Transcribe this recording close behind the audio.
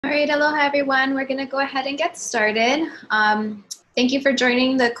right, aloha everyone. We're going to go ahead and get started. Thank you for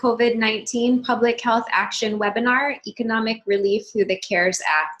joining the COVID-19 Public Health Action Webinar, Economic Relief Through the CARES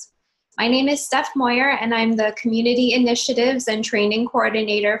Act. My name is Steph Moyer, and I'm the Community Initiatives and Training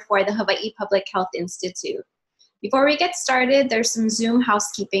Coordinator for the Hawai'i Public Health Institute. Before we get started, there's some Zoom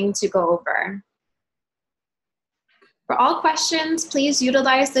housekeeping to go over. For all questions, please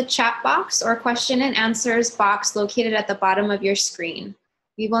utilize the chat box or question and answers box located at the bottom of your screen.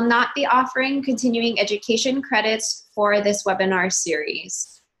 We will not be offering continuing education credits for this webinar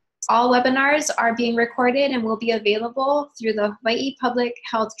series. All webinars are being recorded and will be available through the Hawai'i Public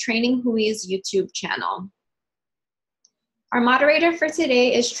Health Training Hui's YouTube channel. Our moderator for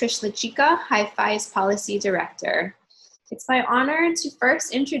today is Trish Lachika, HIPHI's Policy Director. It's my honor to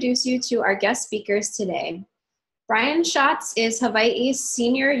first introduce you to our guest speakers today. Brian Schatz is Hawaii's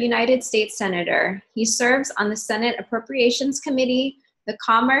Senior United States Senator. He serves on the Senate Appropriations Committee, the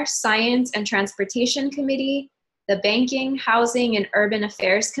Commerce, Science, and Transportation Committee, the Banking, Housing, and Urban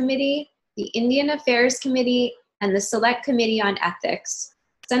Affairs Committee, the Indian Affairs Committee, and the Select Committee on Ethics.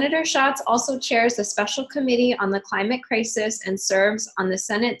 Senator Schatz also chairs the Special Committee on the Climate Crisis and serves on the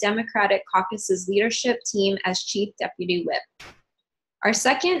Senate Democratic Caucus's leadership team as Chief Deputy Whip. Our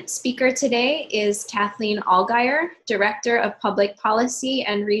second speaker today is Kathleen Algire, Director of Public Policy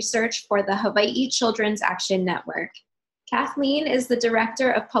and Research for the Hawai'i Children's Action Network. Kathleen is the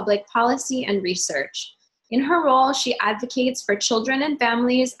Director of Public Policy and Research. In her role, she advocates for children and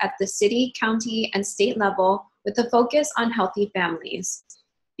families at the city, county, and state level with a focus on healthy families.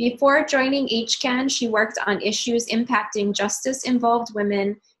 Before joining HCAN, she worked on issues impacting justice-involved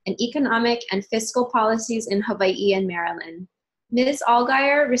women and economic and fiscal policies in Hawaii and Maryland. Ms.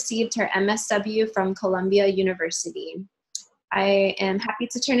 Algire received her MSW from Columbia University. I am happy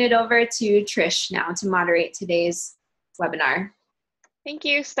to turn it over to Trish now to moderate today's webinar. Thank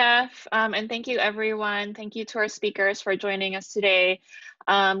you, Steph, and thank you, everyone. Thank you to our speakers for joining us today.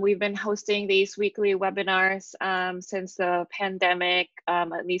 We've been hosting these weekly webinars since the pandemic,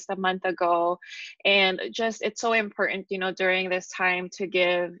 at least a month ago. And just, it's so important, during this time to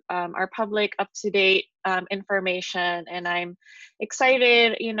give our public up-to-date information. And I'm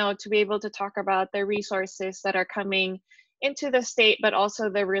excited, to be able to talk about the resources that are coming into the state, but also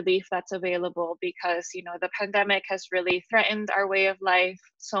the relief that's available because, the pandemic has really threatened our way of life.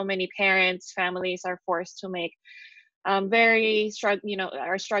 So many parents, families are forced to make are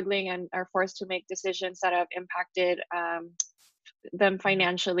struggling and are forced to make decisions that have impacted them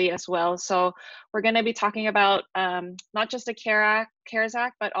financially as well. So we're going to be talking about not just the CARES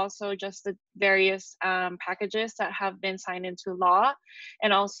Act, but also just the various packages that have been signed into law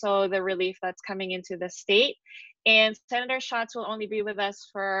and also the relief that's coming into the state. And Senator Schatz will only be with us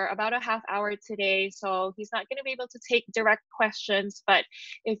for about a half hour today, so he's not going to be able to take direct questions, but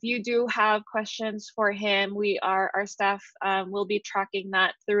if you do have questions for him, our staff will be tracking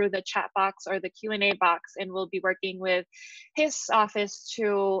that through the chat box or the Q&A box, and we'll be working with his office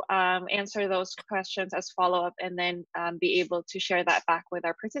to answer those questions as follow-up and then be able to share that back with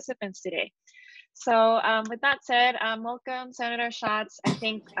our participants today. So with that said, welcome, Senator Schatz. I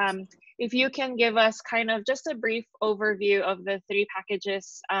think if you can give us kind of just a brief overview of the three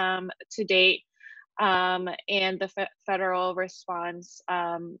packages to date and the federal response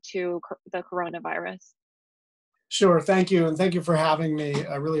to the coronavirus. Sure, thank you, and thank you for having me.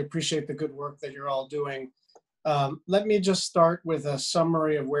 I really appreciate the good work that you're all doing. Let me just start with a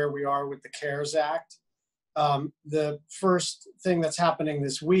summary of where we are with the CARES Act. The first thing that's happening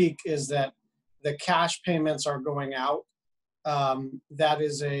this week is that the cash payments are going out. That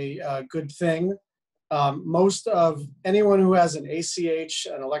is a good thing. Most of anyone who has an ACH,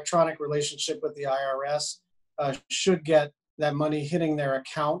 an electronic relationship with the IRS, should get that money hitting their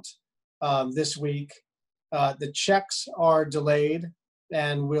account this week. The checks are delayed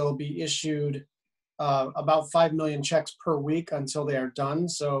and will be issued about 5 million checks per week until they are done.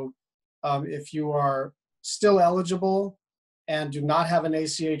 So if you are still eligible and do not have an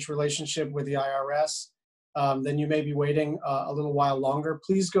ACH relationship with the IRS, then you may be waiting a little while longer.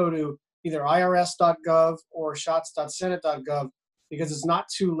 Please go to either irs.gov or schatz.senate.gov because it's not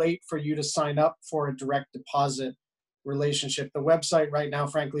too late for you to sign up for a direct deposit relationship. The website right now,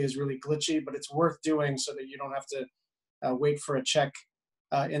 frankly, is really glitchy, but it's worth doing so that you don't have to wait for a check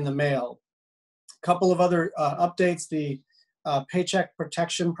in the mail. A couple of other updates. The Paycheck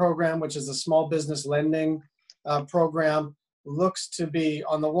Protection Program, which is a small business lending program, looks to be,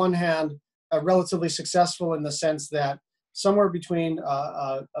 on the one hand, relatively successful in the sense that somewhere between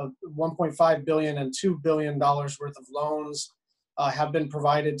 $1.5 billion and $2 billion worth of loans have been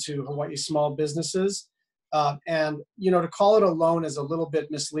provided to Hawaii small businesses. And, to call it a loan is a little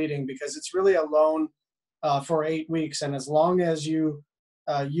bit misleading because it's really a loan for 8 weeks. And as long as you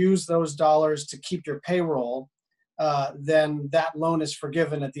use those dollars to keep your payroll, then that loan is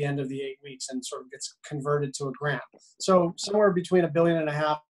forgiven at the end of the 8 weeks and sort of gets converted to a grant. So somewhere between $1.5 billion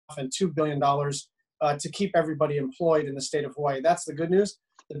and $2 billion to keep everybody employed in the state of Hawaii. That's the good news.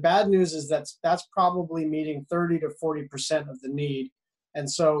 The bad news is that's probably meeting 30 to 40% of the need. And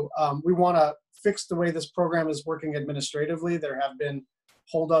so we want to fix the way this program is working administratively. There have been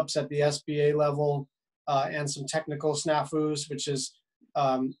holdups at the SBA level and some technical snafus, which is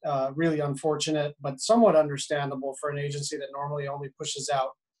really unfortunate, but somewhat understandable for an agency that normally only pushes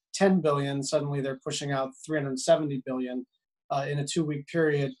out 10 billion. Suddenly they're pushing out 370 billion in a 2-week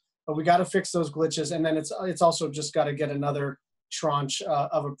period. But we got to fix those glitches, and then it's also just got to get another tranche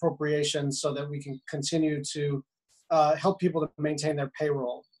of appropriations so that we can continue to help people to maintain their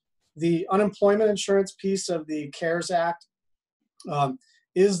payroll. The unemployment insurance piece of the CARES Act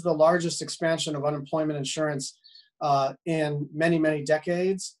is the largest expansion of unemployment insurance in many, many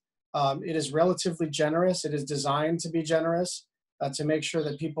decades. It is relatively generous. It is designed to be generous to make sure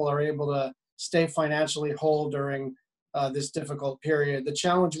that people are able to stay financially whole during this difficult period. The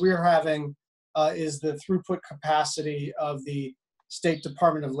challenge we're having is the throughput capacity of the State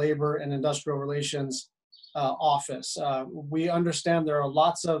Department of Labor and Industrial Relations office. We understand there are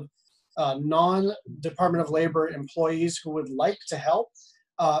lots of non-Department of Labor employees who would like to help.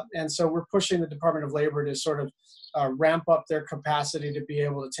 And so we're pushing the Department of Labor to sort of ramp up their capacity to be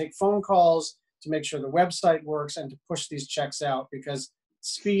able to take phone calls, to make sure the website works, and to push these checks out, because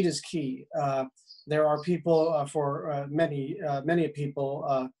speed is key. There are people many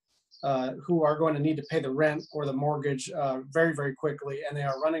people who are going to need to pay the rent or the mortgage very, very quickly, and they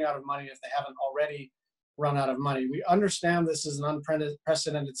are running out of money if they haven't already run out of money. We understand this is an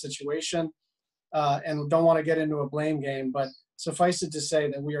unprecedented situation and don't want to get into a blame game, but suffice it to say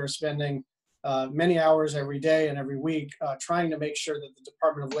that we are spending many hours every day and every week trying to make sure that the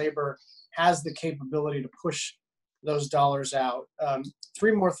Department of Labor has the capability to push those dollars out.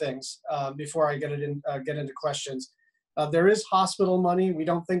 3 more things before I get into questions. There is hospital money. We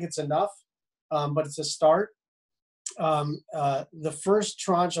don't think it's enough, but it's a start. The first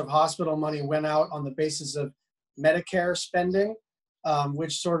tranche of hospital money went out on the basis of Medicare spending,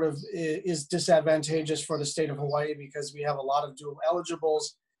 which sort of is disadvantageous for the state of Hawaii because we have a lot of dual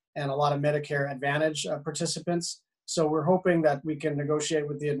eligibles and a lot of Medicare Advantage participants. So we're hoping that we can negotiate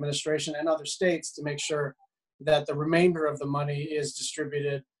with the administration and other states to make sure that the remainder of the money is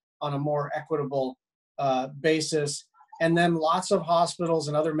distributed on a more equitable basis. And then lots of hospitals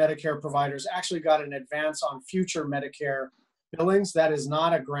and other Medicare providers actually got an advance on future Medicare billings. That is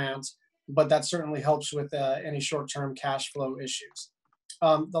not a grant, but that certainly helps with any short-term cash flow issues.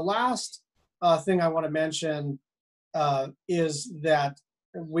 The last thing I want to mention is that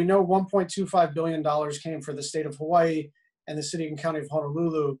we know $1.25 billion came for the state of Hawaii and the city and county of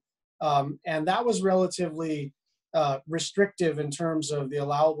Honolulu. And that was relatively restrictive in terms of the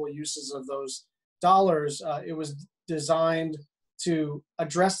allowable uses of those dollars. It was designed to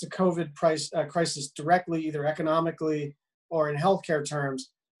address the COVID crisis directly, either economically or in healthcare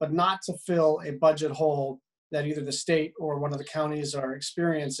terms, but not to fill a budget hole that either the state or one of the counties are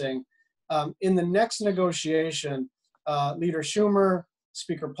experiencing. In the next negotiation, Leader Schumer,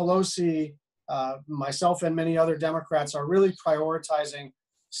 Speaker Pelosi, myself and many other Democrats are really prioritizing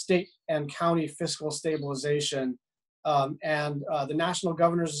state and county fiscal stabilization. And the National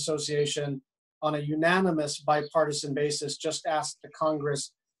Governors Association, on a unanimous bipartisan basis, just asked the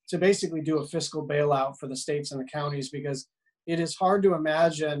Congress to basically do a fiscal bailout for the states and the counties, because it is hard to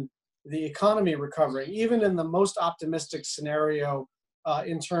imagine the economy recovering, even in the most optimistic scenario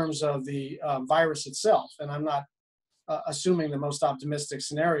in terms of the virus itself. And I'm not assuming the most optimistic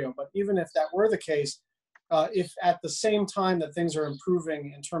scenario, but even if that were the case, if at the same time that things are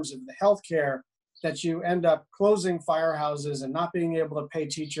improving in terms of the healthcare, that you end up closing firehouses and not being able to pay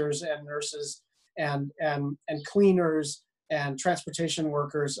teachers and nurses and cleaners and transportation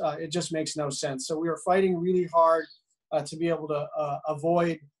workers, it just makes no sense. So we are fighting really hard to be able to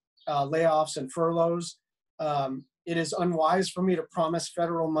avoid layoffs and furloughs. It is unwise for me to promise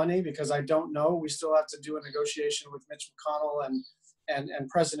federal money because I don't know. We still have to do a negotiation with Mitch McConnell and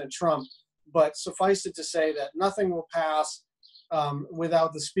President Trump. But suffice it to say that nothing will pass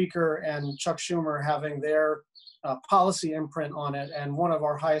without the Speaker and Chuck Schumer having their policy imprint on it. And one of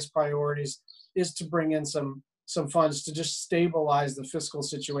our highest priorities is to bring in some funds to just stabilize the fiscal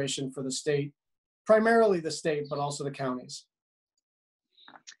situation for the state, primarily the state, but also the counties.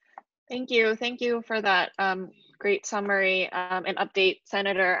 Thank you. Thank you for that great summary and update,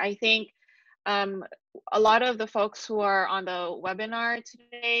 Senator. I think a lot of the folks who are on the webinar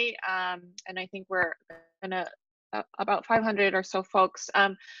today, and I think we're gonna about 500 or so folks.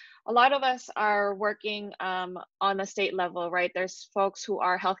 A lot of us are working on the state level, right? There's folks who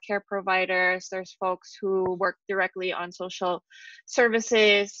are healthcare providers. There's folks who work directly on social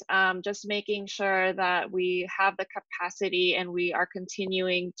services, just making sure that we have the capacity and we are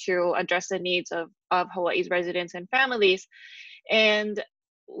continuing to address the needs of Hawaii's residents and families. And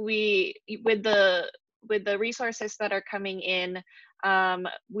we, with the resources that are coming in,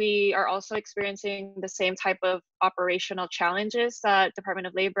 we are also experiencing the same type of operational challenges that Department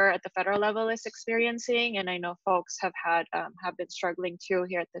of Labor at the federal level is experiencing, and I know folks have been struggling too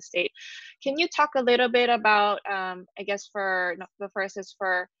here at the state. Can you talk a little bit about, I guess the first is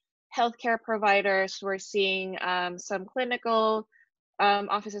for healthcare providers. We're seeing some clinical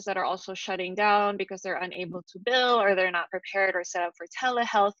offices that are also shutting down because they're unable to bill or they're not prepared or set up for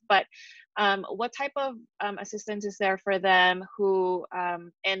telehealth. But what type of assistance is there for them?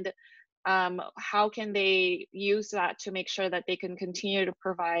 And how can they use that to make sure that they can continue to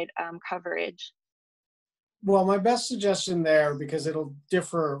provide coverage? Well, my best suggestion there, because it'll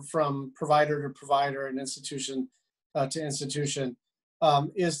differ from provider to provider and institution to institution,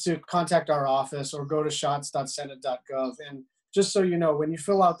 is to contact our office or go to schatz.senate.gov. And just so you know, when you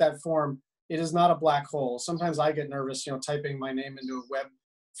fill out that form, it is not a black hole. Sometimes I get nervous, typing my name into a web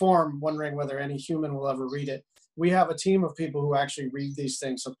form, wondering whether any human will ever read it. We have a team of people who actually read these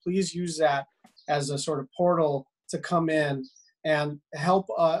things. So please use that as a sort of portal to come in and help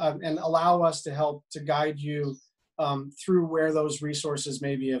and allow us to help to guide you through where those resources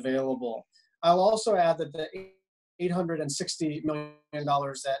may be available. I'll also add that the $860 million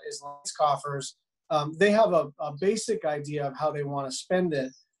that Islamic coffers, they have a basic idea of how they want to spend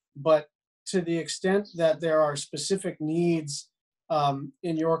it, but to the extent that there are specific needs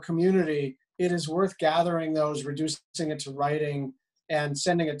in your community, it is worth gathering those, reducing it to writing, and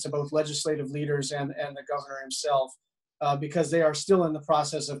sending it to both legislative leaders and the governor himself, because they are still in the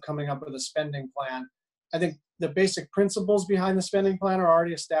process of coming up with a spending plan. I think the basic principles behind the spending plan are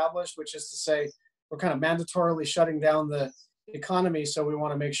already established, which is to say we're kind of mandatorily shutting down the economy, so we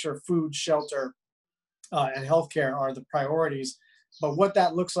want to make sure food, shelter, and healthcare are the priorities. But what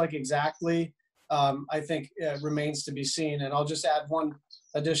that looks like exactly, I think remains to be seen. And I'll just add one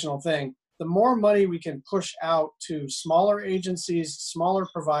additional thing. The more money we can push out to smaller agencies, smaller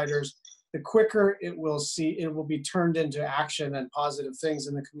providers, the quicker it will be turned into action and positive things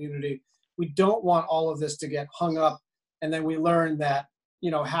in the community. We don't want all of this to get hung up, and then we learn that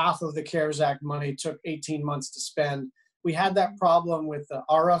half of the CARES Act money took 18 months to spend. We had that problem with the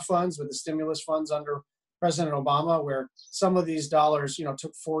ARA funds, with the stimulus funds under President Obama, where some of these dollars,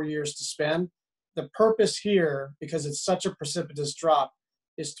 took 4 years to spend. The purpose here, because it's such a precipitous drop,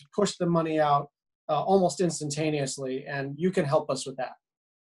 is to push the money out almost instantaneously, and you can help us with that.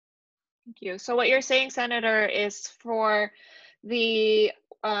 Thank you. So what you're saying, Senator, is for the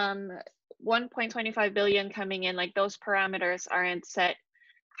 1.25 billion coming in, like those parameters aren't set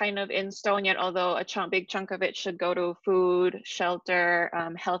kind of in stone yet, although a big chunk of it should go to food, shelter,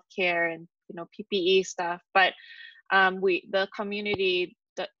 healthcare, and PPE stuff. But the community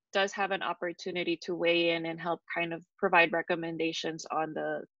does have an opportunity to weigh in and help kind of provide recommendations on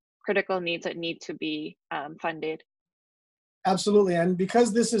the critical needs that need to be funded. Absolutely. And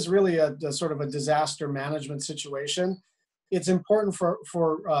because this is really a sort of a disaster management situation, it's important for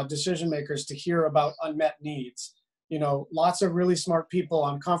decision makers to hear about unmet needs. Lots of really smart people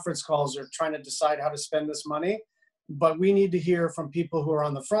on conference calls are trying to decide how to spend this money, but we need to hear from people who are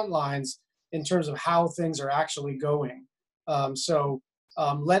on the front lines in terms of how things are actually going.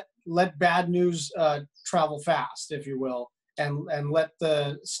 Let bad news travel fast, if you will, and let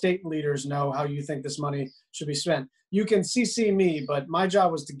the state leaders know how you think this money should be spent. You can CC me, but my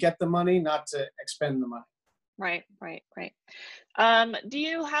job was to get the money, not to expend the money. Right. Do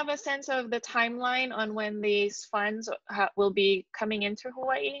you have a sense of the timeline on when these funds will be coming into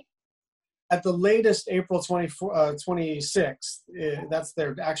Hawaii? At the latest, April 26th, that's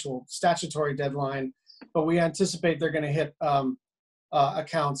their actual statutory deadline, but we anticipate they're going to hit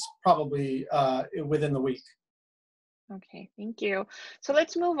accounts probably within the week. Okay, thank you. So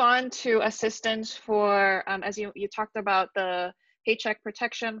let's move on to assistance for, as you talked about the Paycheck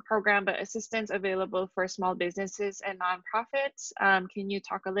Protection Program, but assistance available for small businesses and nonprofits. Can you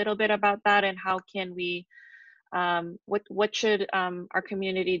talk a little bit about that, and how can we, what should our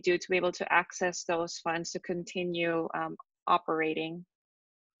community do to be able to access those funds to continue operating?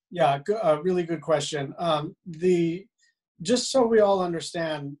 Yeah, a really good question. Just so we all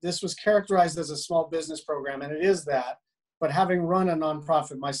understand, this was characterized as a small business program, and it is that, But having run a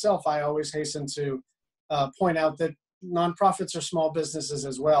nonprofit myself, I always hasten to point out that nonprofits are small businesses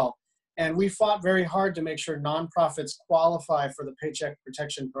as well. And we fought very hard to make sure nonprofits qualify for the Paycheck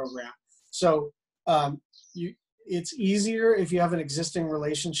Protection Program. So it's easier if you have an existing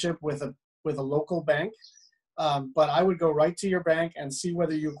relationship with a local bank, but I would go right to your bank and see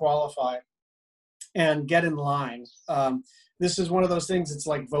whether you qualify and get in line. This is one of those things, it's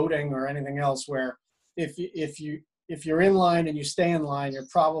like voting or anything else, where if you're in line and you stay in line, you're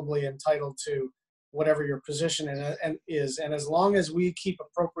probably entitled to whatever your position is. And as long as we keep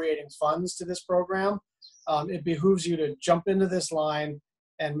appropriating funds to this program, it behooves you to jump into this line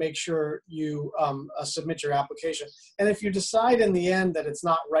and make sure you submit your application. And if you decide in the end that it's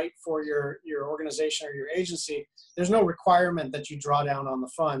not right for your organization or your agency, there's no requirement that you draw down on the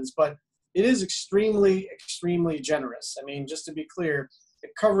funds, but it is extremely, extremely generous. I mean, just to be clear,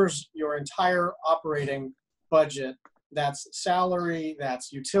 it covers your entire operating budget. That's salary,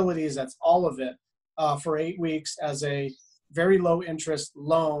 that's utilities, that's all of it for 8 weeks as a very low interest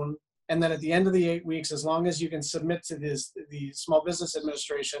loan. And then at the end of the 8 weeks, as long as you can submit to the Small Business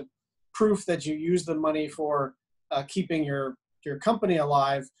Administration proof that you use the money for keeping your company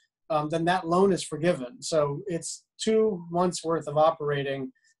alive, then that loan is forgiven. So it's 2 months worth of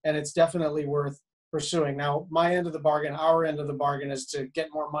operating, and it's definitely worth pursuing. Now, my end of the bargain, our end of the bargain, is to get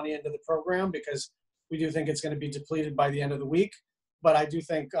more money into the program, because we do think it's going to be depleted by the end of the week. But I do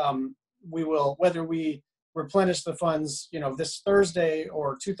think we will, whether we replenish the funds, this Thursday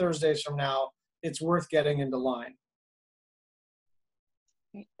or 2 Thursdays from now, it's worth getting into line.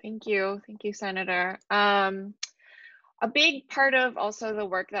 Thank you, Senator. A big part of also the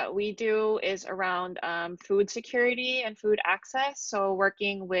work that we do is around food security and food access. So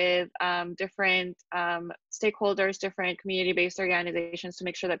working with different stakeholders, different community-based organizations to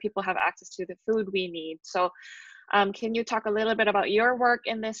make sure that people have access to the food we need. So can you talk a little bit about your work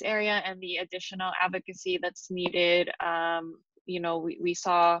in this area and the additional advocacy that's needed? We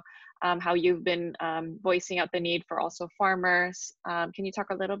saw how you've been voicing out the need for also farmers. Can you talk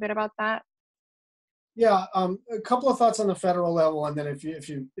a little bit about that? Yeah, a couple of thoughts on the federal level, and then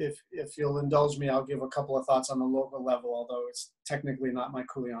if you'll indulge me, I'll give a couple of thoughts on the local level, although it's technically not my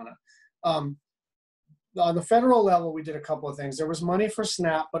kuleana. On the federal level, we did a couple of things. There was money for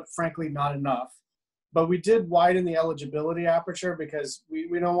SNAP, but frankly, not enough. But we did widen the eligibility aperture, because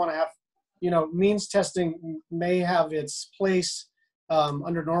we don't want to have, means testing may have its place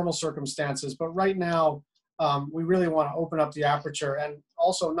under normal circumstances, but right now, we really want to open up the aperture, and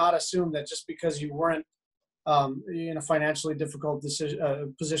also not assume that just because you weren't in a financially difficult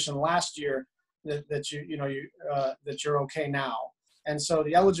position last year that you're okay now. And so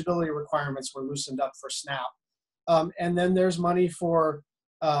the eligibility requirements were loosened up for SNAP. And then there's money for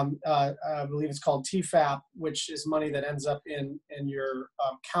I believe it's called TFAP, which is money that ends up in your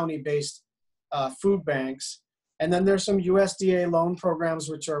county-based food banks. And then there's some USDA loan programs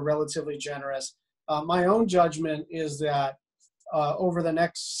which are relatively generous. My own judgment is that over the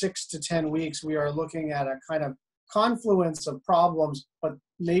next 6 to 10 weeks, we are looking at a kind of confluence of problems, but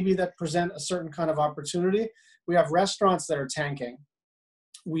maybe that present a certain kind of opportunity. We have restaurants that are tanking.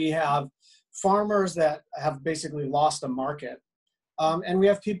 We have farmers that have basically lost a market. And we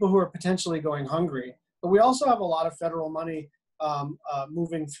have people who are potentially going hungry. But we also have a lot of federal money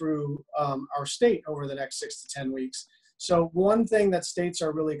moving through our state over the next 6 to 10 weeks. So one thing that states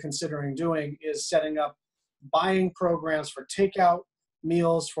are really considering doing is setting up buying programs for takeout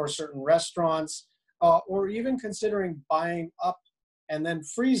meals for certain restaurants, or even considering buying up and then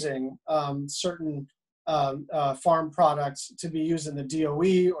freezing certain farm products to be used in the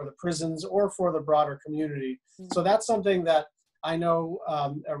DOE or the prisons or for the broader community. So that's something that I know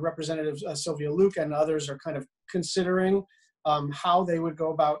Representative Sylvia Luke and others are kind of considering how they would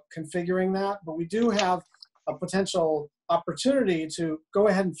go about configuring that. But we do have a potential opportunity to go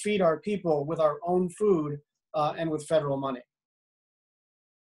ahead and feed our people with our own food and with federal money.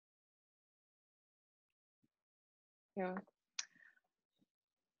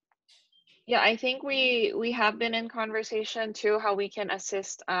 Yeah, I think we have been in conversation too, how we can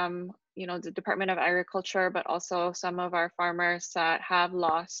assist the Department of Agriculture, but also some of our farmers that have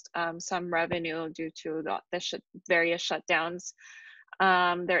lost some revenue due to the various shutdowns.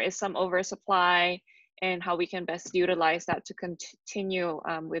 There is some oversupply, and how we can best utilize that to continue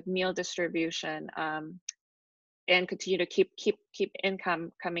with meal distribution and continue to keep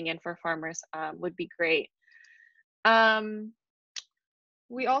income coming in for farmers would be great.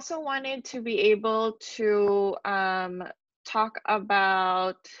 We also wanted to be able to talk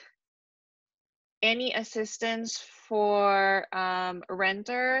about any assistance for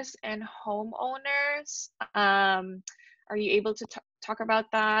renters and homeowners. Are you able to talk about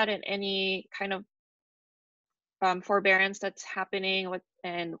that and any kind of forbearance that's happening with,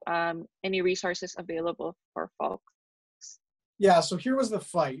 and any resources available for folks? Yeah, so here was the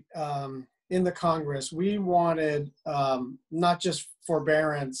fight in the Congress. We wanted not just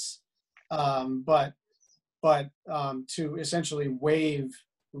forbearance, but to essentially waive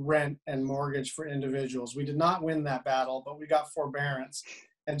rent and mortgage for individuals. We did not win that battle, but we got forbearance.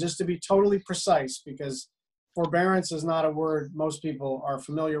 And just to be totally precise, because forbearance is not a word most people are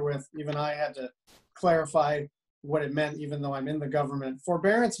familiar with, even I had to clarify what it meant, even though I'm in the government.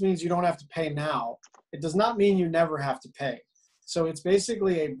 Forbearance means you don't have to pay now. It does not mean you never have to pay. So it's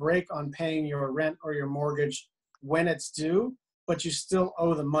basically a break on paying your rent or your mortgage when it's due, but you still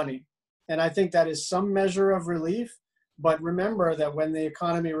owe the money. And I think that is some measure of relief. But remember that when the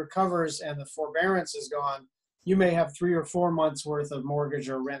economy recovers and the forbearance is gone, you may have 3 or 4 months worth of mortgage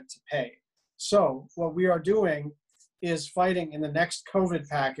or rent to pay. So what we are doing is fighting in the next COVID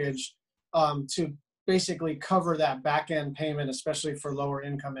package to basically cover that back end payment, especially for lower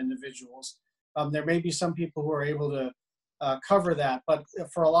income individuals. There may be some people who are able to cover that, but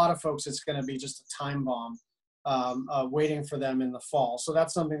for a lot of folks, it's going to be just a time bomb waiting for them in the fall. So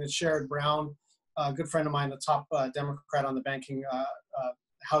that's something that Sherrod Brown, a good friend of mine, the top Democrat on the Banking,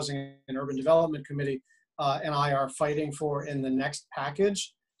 Housing and Urban Development Committee, and I are fighting for in the next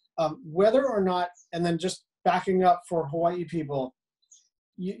package. Whether or not, and then just backing up for Hawaii people,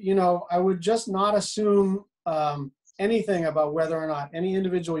 you know, I would just not assume anything about whether or not any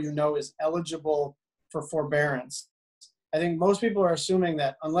individual you know is eligible for forbearance. I think most people are assuming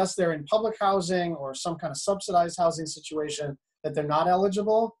that unless they're in public housing or some kind of subsidized housing situation, that they're not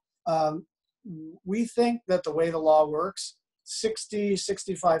eligible. We think that the way the law works,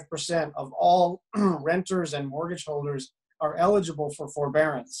 65% of all renters and mortgage holders are eligible for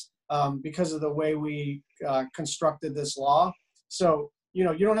forbearance because of the way we constructed this law. So, you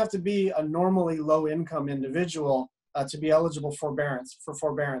know, you don't have to be a normally low income individual to be eligible for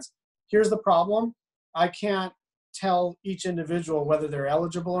forbearance. Here's the problem. I can't tell each individual whether they're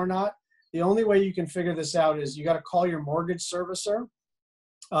eligible or not. The only way you can figure this out is you got to call your mortgage servicer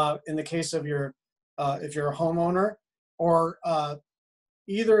in the case of your, if you're a homeowner, or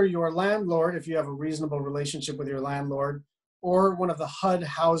either your landlord, if you have a reasonable relationship with your landlord, or one of the HUD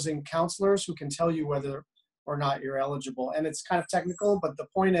housing counselors who can tell you whether or not you're eligible. And it's kind of technical, but the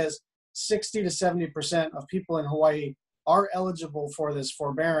point is 60 to 70% of people in Hawaii are eligible for this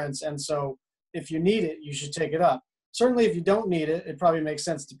forbearance. And so if you need it, you should take it up. Certainly if you don't need it, it probably makes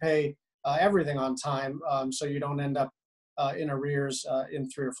sense to pay everything on time so you don't end up in arrears in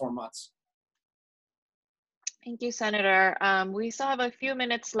 3 or 4 months. Thank you, Senator. We still have a few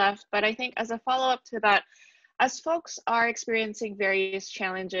minutes left, but I think as a follow-up to that, as folks are experiencing various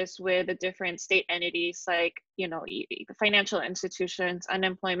challenges with the different state entities, like, you know, financial institutions,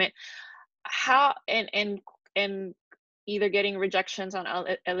 unemployment, how, and either getting rejections on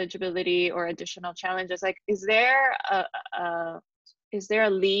eligibility or additional challenges, like, is there a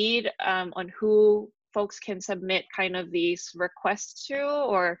lead on who folks can submit kind of these requests to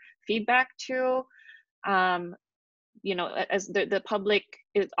or feedback to? You know, as the public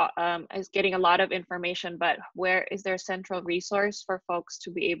is getting a lot of information, but where is there a central resource for folks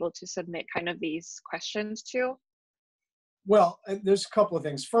to be able to submit kind of these questions to? Well, there's a couple of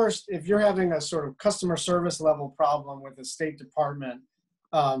things. First, if you're having a sort of customer service level problem with the State Department,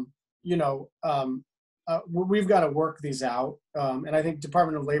 you know, we've got to work these out. And I think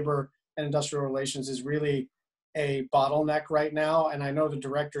Department of Labor and Industrial Relations is really a bottleneck right now. And I know the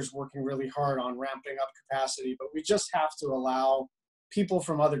director's working really hard on ramping up capacity, but we just have to allow people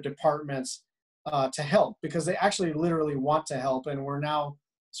from other departments to help, because they actually literally want to help. And we're now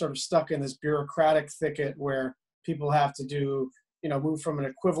sort of stuck in this bureaucratic thicket where people have to do, you know, move from an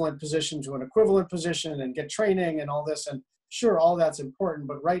equivalent position to an equivalent position and get training and all this. And sure, all that's important,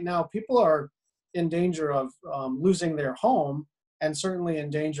 but right now people are in danger of losing their home, and certainly in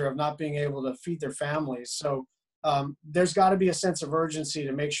danger of not being able to feed their families. So there's got to be a sense of urgency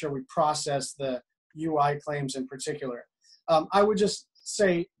to make sure we process the UI claims in particular. I would just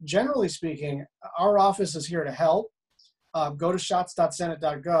say, generally speaking, our office is here to help. Go to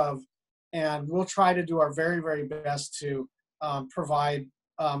schatz.senate.gov, and we'll try to do our very, very best to provide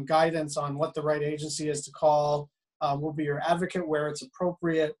guidance on what the right agency is to call. We'll be your advocate where it's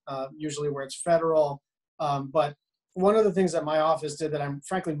appropriate, usually where it's federal. But one of the things that my office did that I'm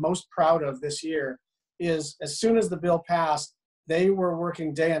frankly most proud of this year is, as soon as the bill passed, they were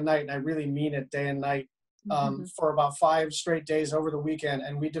working day and night, and I really mean it, day and night, for about 5 straight days over the weekend.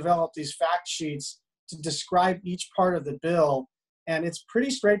 And we developed these fact sheets to describe each part of the bill And it's pretty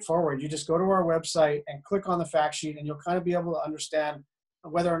straightforward. You just go to our website and click on the fact sheet, and you'll kind of be able to understand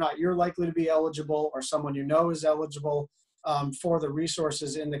whether or not you're likely to be eligible or someone you know is eligible for the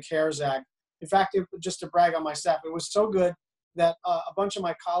resources in the CARES Act. In fact, just to brag on my staff, it was so good that a bunch of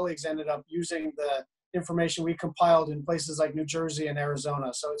my colleagues ended up using the information we compiled in places like New Jersey and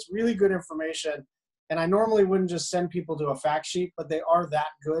Arizona. So it's really good information. And I normally wouldn't just send people to a fact sheet, but they are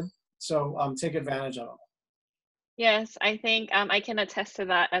that good. So take advantage of them. Yes, I think I can attest to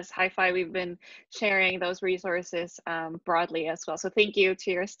that. As HIPHI, we've been sharing those resources broadly as well. So thank you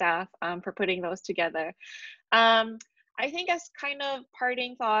to your staff for putting those together. I think as kind of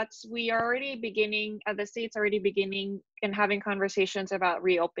parting thoughts, we are already beginning, the state's already beginning and having conversations about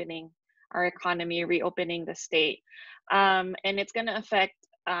reopening our economy, reopening the state. And it's going to affect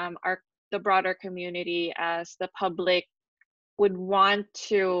the broader community, as the public would want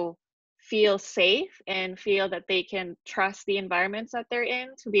to feel safe and feel that they can trust the environments that they're in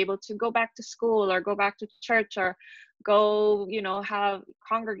to be able to go back to school or go back to church or go,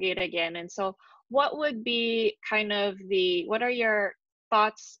 congregate again. And so what would be kind of what are your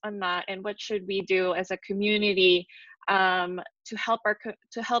thoughts on that, and what should we do as a community to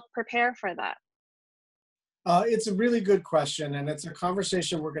help prepare for that? It's a really good question, and it's a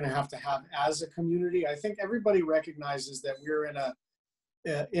conversation we're going to have as a community. I think everybody recognizes that we're in a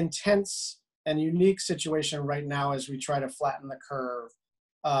intense and unique situation right now as we try to flatten the curve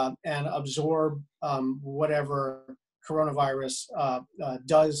and absorb whatever coronavirus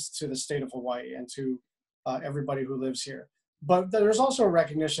does to the state of Hawaii and to everybody who lives here. But there's also a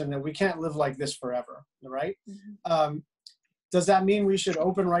recognition that we can't live like this forever, right? Mm-hmm. Does that mean we should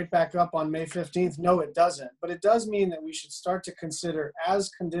open right back up on May 15th? No, it doesn't. But it does mean that we should start to consider, as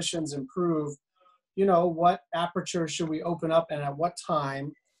conditions improve, what aperture should we open up and at what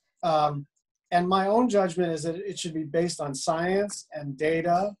time? And my own judgment is that it should be based on science and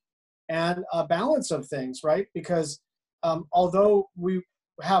data and a balance of things, right? Because although we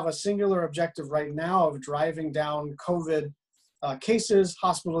have a singular objective right now of driving down COVID cases,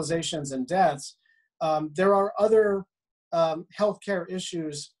 hospitalizations, and deaths, there are other healthcare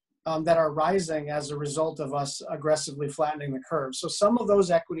issues that are rising as a result of us aggressively flattening the curve. So some of those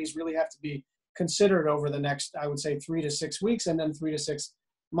equities really have to be considered over the next, I would say, 3 to 6 weeks and then 3 to 6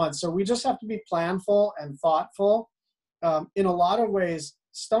 months. So we just have to be planful and thoughtful. In a lot of ways,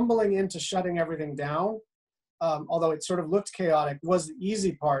 stumbling into shutting everything down, although it sort of looked chaotic, was the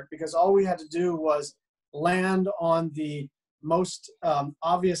easy part, because all we had to do was land on the most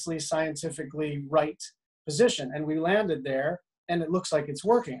obviously scientifically right position. And we landed there, and it looks like it's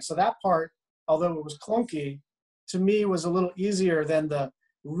working. So that part, although it was clunky, to me was a little easier than the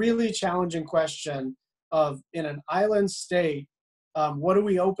really challenging question of, in an island state, what do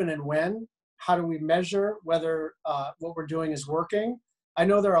we open and when? How do we measure whether what we're doing is working? I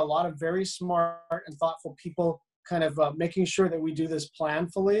know there are a lot of very smart and thoughtful people kind of making sure that we do this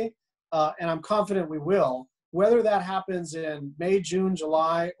planfully, and I'm confident we will. Whether that happens in May, June,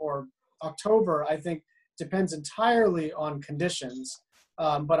 July, or October, I think depends entirely on conditions.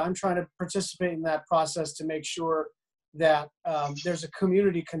 But I'm trying to participate in that process to make sure that there's a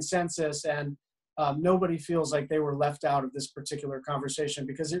community consensus and nobody feels like they were left out of this particular conversation,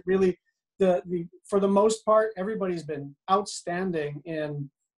 because it really, for the most part, everybody's been outstanding in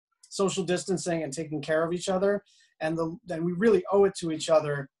social distancing and taking care of each other. And then we really owe it to each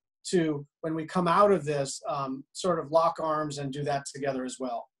other to, when we come out of this, sort of lock arms and do that together as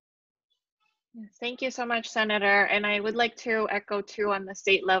well. Thank you so much, Senator. And I would like to echo too, on the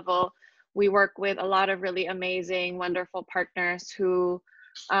state level, we work with a lot of really amazing, wonderful partners who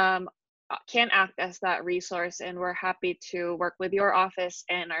can act as that resource, and we're happy to work with your office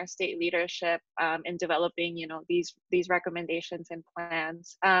and our state leadership in developing, these recommendations and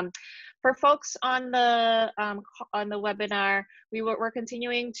plans. For folks on the webinar, we're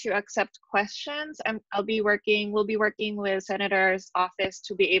continuing to accept questions, and we'll be working with Senator's office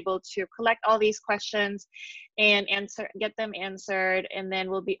to be able to collect all these questions and get them answered, and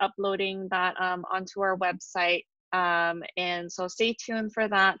then we'll be uploading that onto our website. And so stay tuned for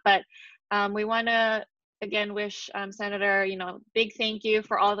that. But we want to again wish Senator, big thank you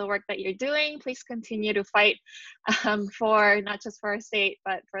for all the work that you're doing. Please continue to fight for not just for our state,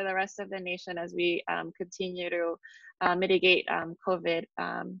 but for the rest of the nation as we continue to mitigate COVID.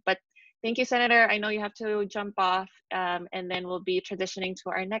 But thank you, Senator. I know you have to jump off, and then we'll be transitioning to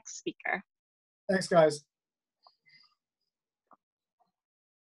our next speaker. Thanks, guys.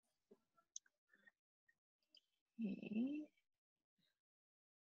 Okay.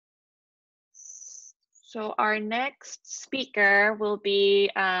 So our next speaker will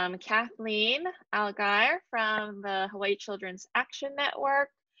be Kathleen Algire from the Hawaii Children's Action Network.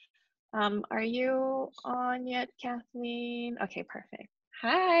 Are you on yet, Kathleen? Okay, perfect.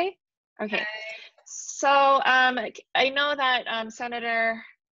 Hi. Okay. Hi. So I know that Senator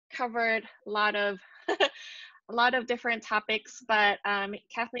covered a lot of a lot of different topics, but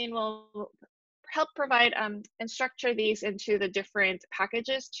Kathleen will help provide and structure these into the different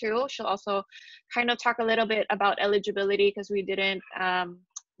packages too. She'll also kind of talk a little bit about eligibility, because we didn't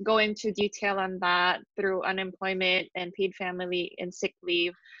go into detail on that through unemployment and paid family and sick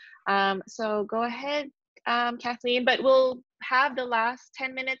leave. So go ahead, Kathleen, but we'll have the last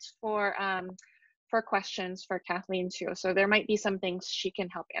 10 minutes for questions for Kathleen too. So there might be some things she can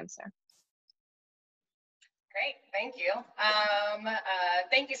help answer. Great, thank you.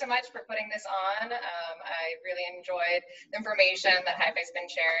 Thank you so much for putting this on. I really enjoyed the information that HIPHI's been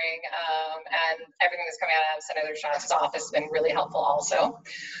sharing, and everything that's coming out of Senator Schatz's office has been really helpful also.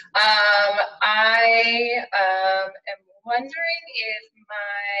 I am wondering if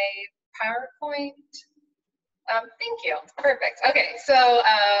my PowerPoint, thank you, perfect. Okay, so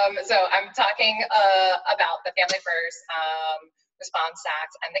I'm talking about the Family First Response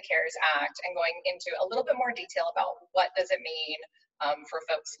Act and the CARES Act, and going into a little bit more detail about what does it mean for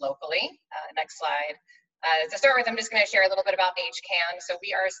folks locally. Next slide. To start with, I'm just going to share a little bit about HCAN. So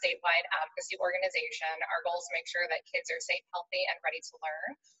we are a statewide advocacy organization. Our goal is to make sure that kids are safe, healthy, and ready to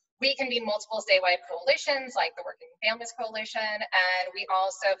learn. We convene multiple statewide coalitions like the Working Families Coalition, and we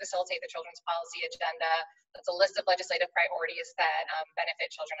also facilitate the Children's Policy Agenda. That's a list of legislative priorities that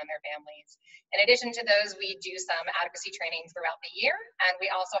benefit children and their families. In addition to those, we do some advocacy training throughout the year, and we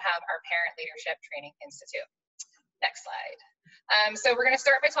also have our Parent Leadership Training Institute. Next slide. So we're going to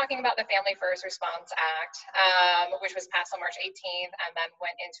start by talking about the Family First Response Act, which was passed on March 18th and then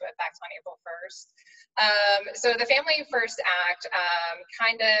went into effect on April 1st. So the Family First Act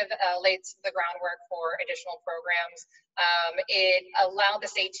kind of lays the groundwork for additional programs. It allowed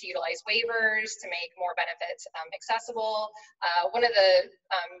the state to utilize waivers to make more benefits accessible. One of the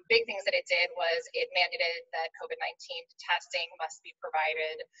big things that it did was it mandated that COVID-19 testing must be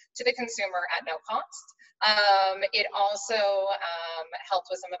provided to the consumer at no cost. It also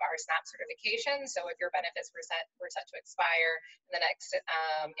helped with some of our SNAP certifications. So if your benefits were set to expire in the next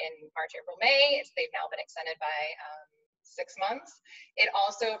in March, April, May, they've now been extended by 6 months. It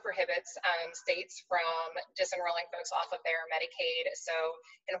also prohibits states from disenrolling folks off of their Medicaid. So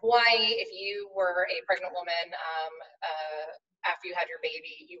in Hawaii, if you were a pregnant woman after you had your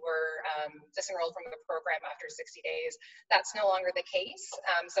baby, you were disenrolled from the program after 60 days. That's no longer the case.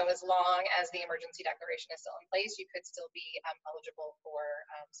 So as long as the emergency declaration is still in place, you could still be eligible for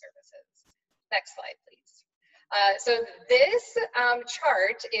services. Next slide, please. So this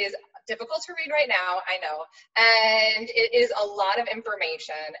chart is difficult to read right now, I know, and it is a lot of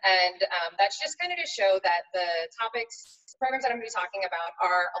information, and that's just kind of to show that the programs that I'm going to be talking about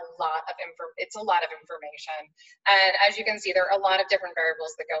are a lot of information, and as you can see, there are a lot of different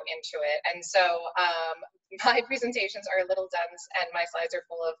variables that go into it, and so my presentations are a little dense, and my slides are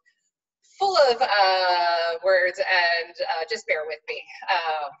full of words, and just bear with me.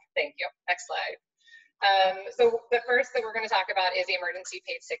 Thank you. Next slide. So the first that we're going to talk about is the Emergency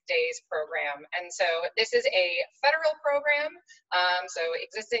Paid Sick Days program. And so this is a federal program, so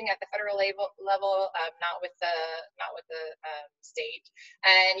existing at the federal level, not with the state.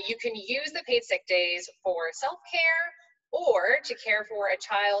 And you can use the paid sick days for self-care or to care for a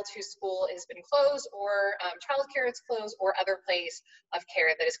child whose school has been closed, or childcare is closed, or other place of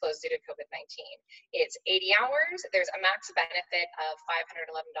care that is closed due to COVID-19. It's 80 hours. There's a max benefit of $511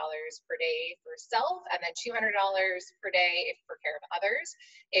 per day for self, and then $200 per day for care of others.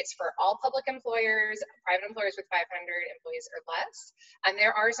 It's for all public employers, private employers with 500 employees or less. And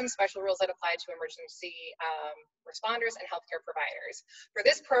there are some special rules that apply to emergency responders and healthcare providers. For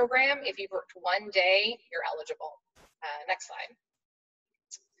this program, if you've worked one day, you're eligible. Next slide.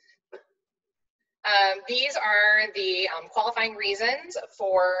 These are the qualifying reasons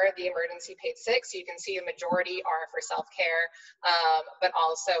for the emergency paid sick. So you can see the majority are for self-care, but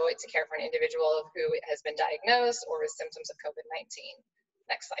also it's to care for an individual who has been diagnosed or with symptoms of COVID-19.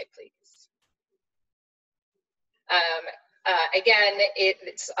 Next slide, please. Again,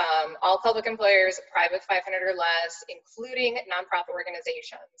 it's all public employers, private 500 or less, including nonprofit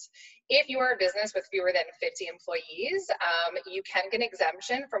organizations. If you are a business with fewer than 50 employees, you can get an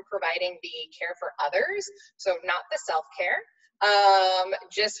exemption from providing the care for others, so not the self-care,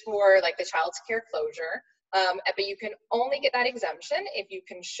 just for like the child care closure. But you can only get that exemption if you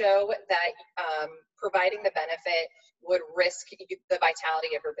can show that providing the benefit would risk the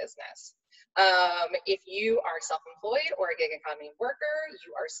vitality of your business. If you are self-employed or a gig economy worker,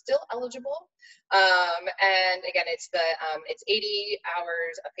 you are still eligible. And again, it's 80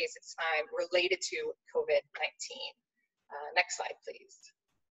 hours of paid sick time related to COVID-19. Next slide, please.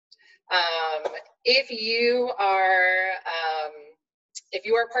 If you are a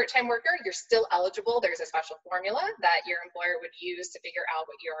part-time worker, you're still eligible. There's a special formula that your employer would use to figure out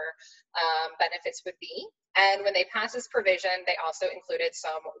what your benefits would be. And when they passed this provision, they also included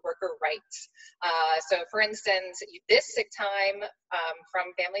some worker rights. So for instance, this sick time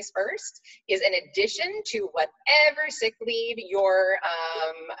from Families First is in addition to whatever sick leave your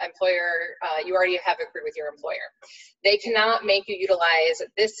employer, you already have agreed with your employer. They cannot make you utilize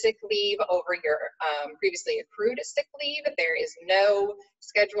this sick leave over your previously accrued sick leave. There is no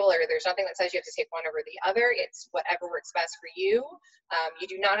schedule, or there's nothing that says you have to take one over the other. It's whatever works best for you. You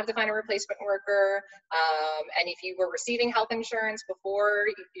do not have to find a replacement worker. And if you were receiving health insurance before,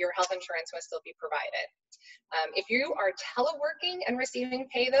 your health insurance must still be provided. If you are teleworking and receiving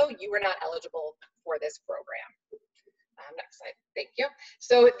pay, though, you are not eligible for this program. Next slide, thank you.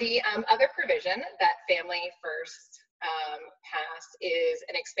 So the other provision that Family First passed is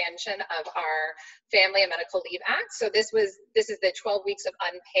an expansion of our Family and Medical Leave Act. So this is the 12 weeks of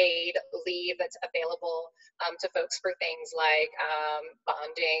unpaid leave that's available to folks for things like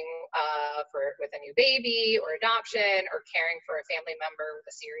bonding with a new baby, or adoption, or caring for a family member with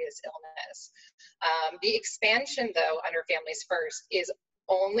a serious illness. The expansion, though, under Families First is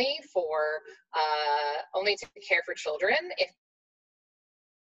only to care for children if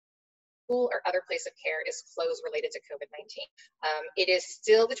or other place of care is closed related to COVID-19. It is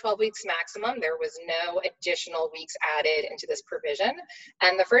still the 12 weeks maximum. There was no additional weeks added into this provision.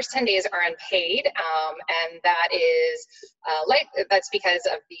 And the first 10 days are unpaid. And that's because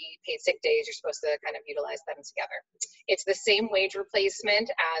of the paid sick days. You're supposed to kind of utilize them together. It's the same wage replacement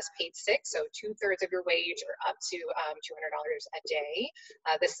as paid sick. So 2/3 of your wage, or up to $200 a day.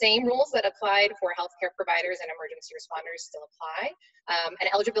 The same rules that applied for healthcare providers and emergency responders still apply. And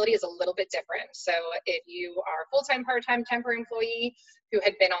eligibility is a little bit different. So if you are a full-time, part-time, temporary employee who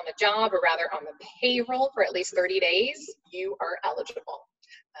had been on the job, or rather on the payroll, for at least 30 days, you are eligible.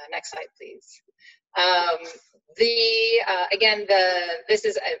 Next slide, please. This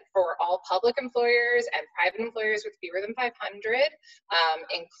is for all public employers and private employers with fewer than 500,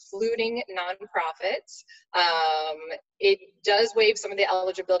 including nonprofits. It does waive some of the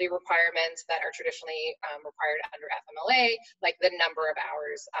eligibility requirements that are traditionally required under FMLA, like the number of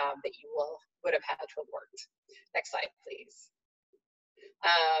hours that you would have had to have worked. Next slide, please.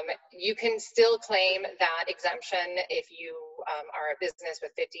 You can still claim that exemption if you are a business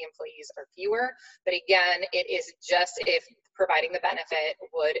with 50 employees or fewer, but again, it is just if providing the benefit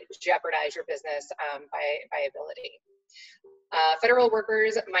would jeopardize your business viability. Federal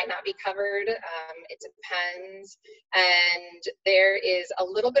workers might not be covered. It depends. And there is a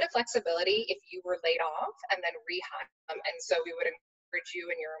little bit of flexibility if you were laid off and then rehired. And so we would encourage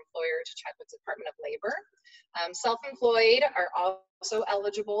you and your employer to check with the Department of Labor. Self-employed are also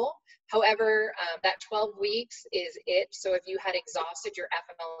eligible. However, that 12 weeks is it. So if you had exhausted your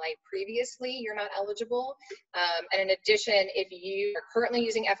FMLA previously, you're not eligible. And in addition, if you are currently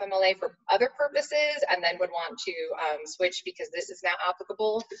using FMLA for other purposes and then would want to switch because this is now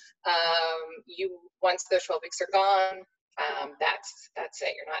applicable, once those 12 weeks are gone, that's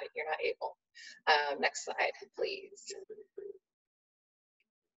it. You're not able. Next slide, please.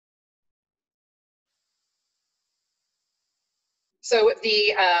 So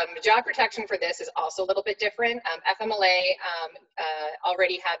the job protection for this is also a little bit different. FMLA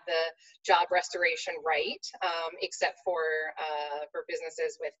already had the job restoration right, except for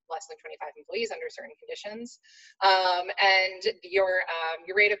businesses with less than 25 employees under certain conditions. And your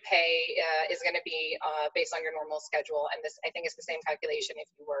rate of pay is going to be based on your normal schedule, and this, I think, is the same calculation if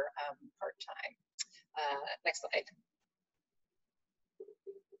you were part-time. Next slide.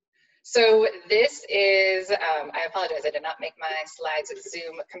 So this is, I apologize, I did not make my slides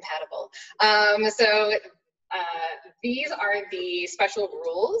Zoom compatible. These are the special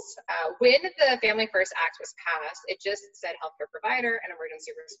rules. When the Family First Act was passed, it just said healthcare provider and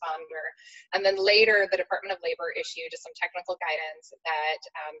emergency responder. And then later, the Department of Labor issued some technical guidance that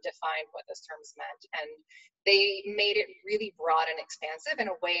defined what those terms meant. And they made it really broad and expansive in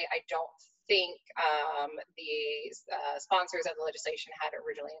a way I don't think the sponsors of the legislation had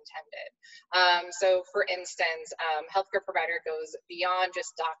originally intended. So for instance, healthcare provider goes beyond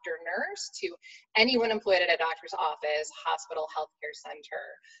just doctor, nurse to anyone employed at a doctor's office, hospital, healthcare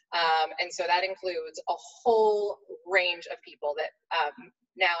center. And so that includes a whole range of people that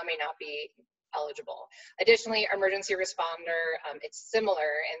now may not be eligible. Additionally, emergency responder, it's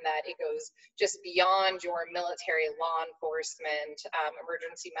similar in that it goes just beyond your military, law enforcement,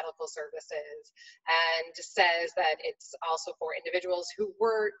 emergency medical services, and says that it's also for individuals who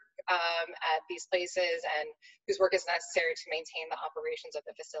work at these places and whose work is necessary to maintain the operations of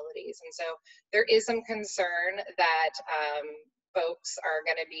the facilities. And so there is some concern that folks are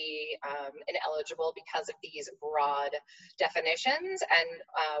going to be ineligible because of these broad definitions. And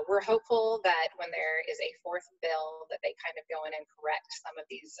we're hopeful that when there is a fourth bill that they kind of go in and correct some of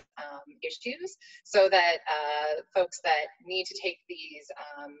these issues so that folks that need to take these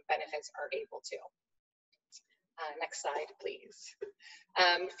benefits are able to. Next slide, please.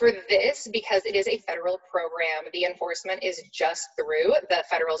 For this, because it is a federal program, the enforcement is just through the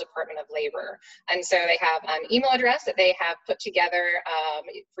Federal Department of Labor. And so they have an email address that they have put together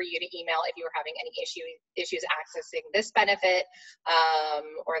for you to email if you are having any issues accessing this benefit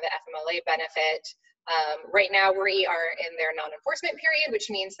or the FMLA benefit. Right now, we are in their non-enforcement period, which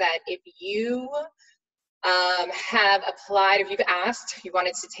means that if you have applied, if you've asked, you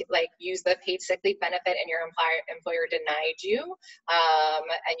wanted to use the paid sick leave benefit and your employer denied you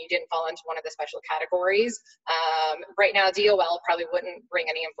and you didn't fall into one of the special categories, right now DOL probably wouldn't bring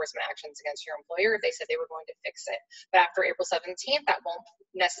any enforcement actions against your employer if they said they were going to fix it. But after April 17th, that won't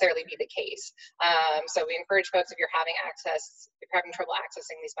necessarily be the case. So we encourage folks, if you're having trouble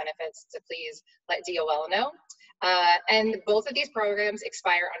accessing these benefits, to please let DOL know. And both of these programs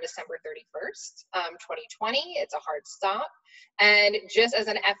expire on December 31st, 2020. It's a hard stop. And just as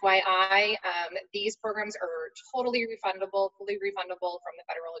an FYI, these programs are totally refundable, fully refundable from the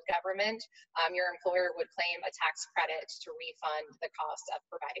federal government. Your employer would claim a tax credit to refund the cost of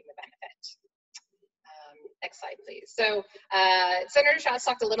providing the benefit. Next slide, please. So Senator Schatz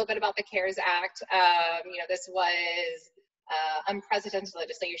talked a little bit about the CARES Act. This was unprecedented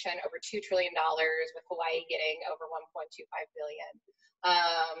legislation, over $2 trillion, with Hawaii getting over $1.25 billion.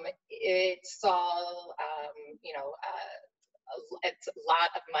 It saw, it's a lot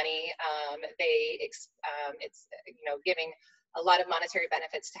of money. It's giving a lot of monetary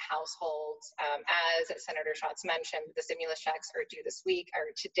benefits to households. As Senator Schatz mentioned, the stimulus checks are due this week,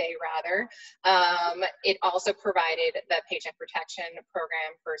 or today rather. It also provided the Paycheck Protection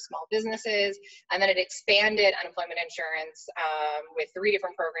Program for small businesses, and then it expanded unemployment insurance with 3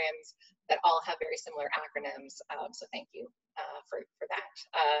 different programs that all have very similar acronyms. So thank you for that.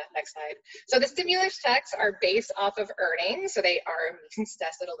 Next slide. So the stimulus checks are based off of earnings, so they are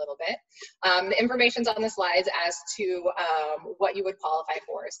contested a little bit. The information's on the slides as to what you would qualify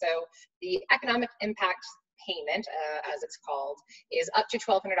for. So the economic impact payment, as it's called, is up to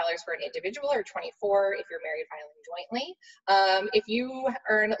 $1,200 for an individual, or $24 if you're married filing jointly. If you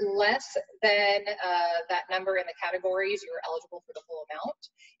earn less than that number in the categories, you're eligible for the full amount.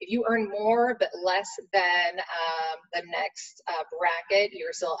 If you earn more but less than the next bracket,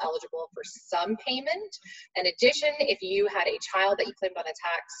 you're still eligible for some payment. In addition, if you had a child that you claimed on a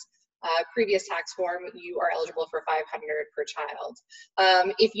previous tax form, you are eligible for $500 per child.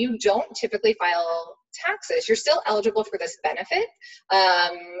 If you don't typically file taxes, you're still eligible for this benefit.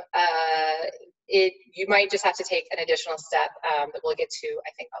 You might just have to take an additional step that we'll get to,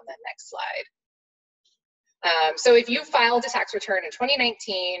 I think, on the next slide. So if you filed a tax return in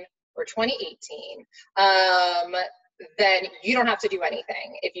 2019 or 2018, then you don't have to do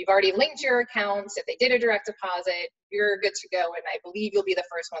anything. If you've already linked your accounts, if they did a direct deposit, you're good to go, and I believe you'll be the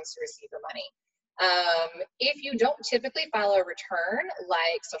first ones to receive your money. If you don't typically file a return,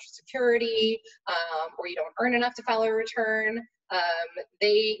 like Social Security, or you don't earn enough to file a return,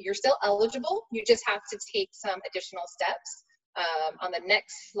 you're still eligible. You just have to take some additional steps. On the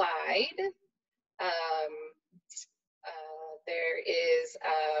next slide, there is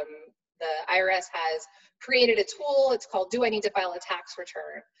the IRS has created a tool. It's called Do I Need to File a Tax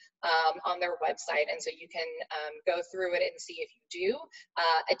Return on their website. And so you can go through it and see if you do.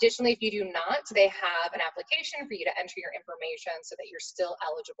 Additionally, if you do not, they have an application for you to enter your information so that you're still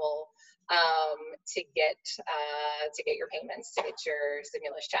eligible to get your payments, to get your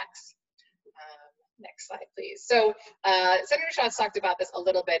stimulus checks. Next slide, please. So Senator Schatz talked about this a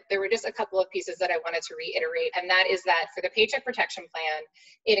little bit. There were just a couple of pieces that I wanted to reiterate, and that is that for the Paycheck Protection Plan,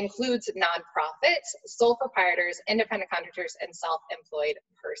 it includes nonprofits, sole proprietors, independent contractors, and self-employed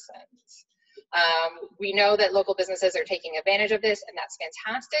persons. We know that local businesses are taking advantage of this, and that's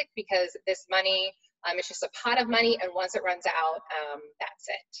fantastic because this money, it's just a pot of money, and once it runs out, that's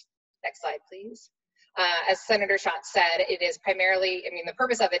it. Next slide, please. As Senator Schatz said, it is primarily, I mean, the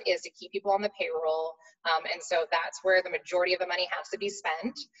purpose of it is to keep people on the payroll. And so that's where the majority of the money has to be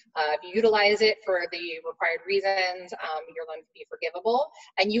spent. If you utilize it for the required reasons, your loan can be forgivable.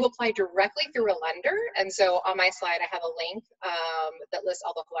 And you apply directly through a lender. And so on my slide, I have a link that lists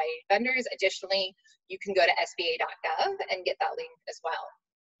all the Hawaii vendors. Additionally, you can go to sba.gov and get that link as well.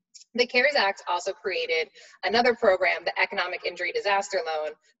 The CARES Act also created another program, the Economic Injury Disaster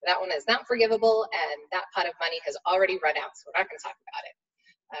Loan. That one is not forgivable, and that pot of money has already run out, so we're not going to talk about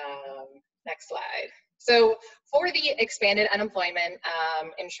it. Next slide. So for the expanded unemployment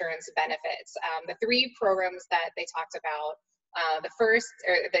insurance benefits, the three programs that they talked about, the first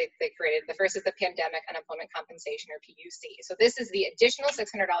is the Pandemic Unemployment Compensation, or PUC. So this is the additional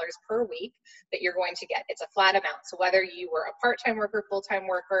 $600 per week that you're going to get. It's a flat amount. So whether you were a part-time worker, full-time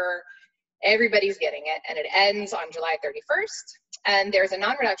worker, everybody's getting it, and it ends on July 31st. And there's a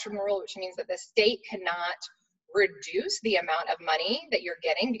non-reduction rule, which means that the state cannot reduce the amount of money that you're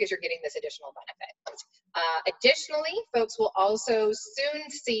getting because you're getting this additional benefit. Additionally, folks will also soon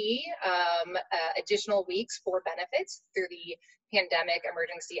see additional weeks for benefits through the Pandemic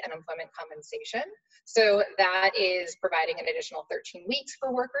Emergency Unemployment Compensation. So that is providing an additional 13 weeks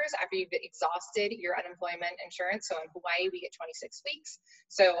for workers after you've exhausted your unemployment insurance. So in Hawaii, we get 26 weeks.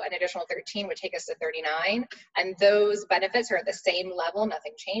 So an additional 13 would take us to 39. And those benefits are at the same level,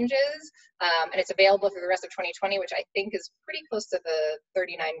 nothing changes. And it's available through the rest of 2020, which I think is pretty close to the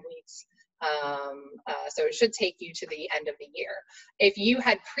 39 weeks. So it should take you to the end of the year. If you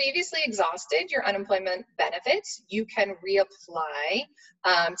had previously exhausted your unemployment benefits, you can reapply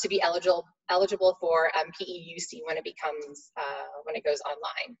to be eligible for PEUC when it goes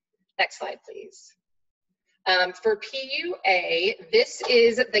online. Next slide, please. For PUA, this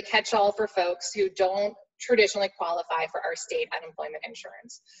is the catch-all for folks who don't traditionally qualify for our state unemployment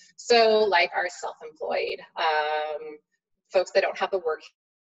insurance. So like our self-employed, folks that don't have the work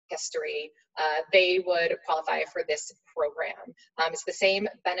history, they would qualify for this program. It's the same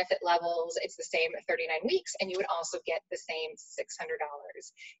benefit levels, it's the same 39 weeks, and you would also get the same $600.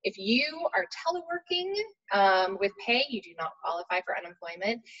 If you are teleworking with pay, you do not qualify for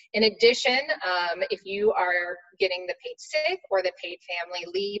unemployment. In addition, if you are getting the paid sick or the paid family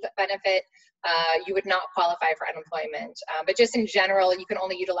leave benefit, you would not qualify for unemployment. But just in general, you can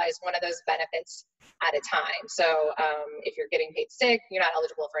only utilize one of those benefits at a time. So if you're getting paid sick, you're not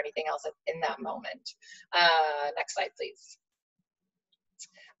eligible for anything else in that moment. Next slide, please.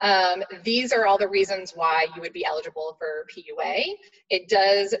 These are all the reasons why you would be eligible for PUA. It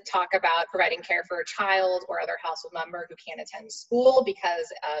does talk about providing care for a child or other household member who can't attend school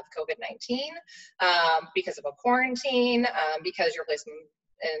because of COVID-19, because of a quarantine, because your place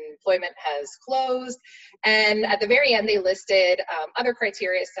employment has closed. And at the very end, they listed other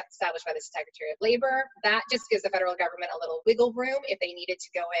criteria established by the Secretary of Labor. That just gives the federal government a little wiggle room if they needed to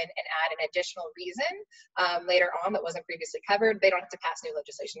go in and add an additional reason later on that wasn't previously covered. They don't have to pass new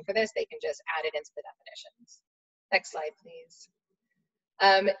legislation for this. They can just add it into the definitions. Next slide, please.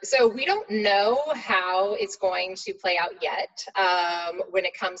 So we don't know how it's going to play out yet when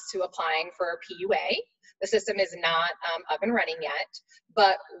it comes to applying for a PUA. The system is not up and running yet,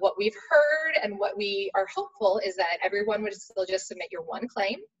 but what we've heard and what we are hopeful is that everyone would still just submit your one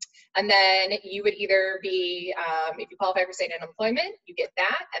claim, and then you would either be, if you qualify for state unemployment, you get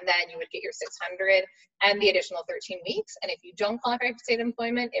that, and then you would get your $600 and the additional 13 weeks. And if you don't qualify for state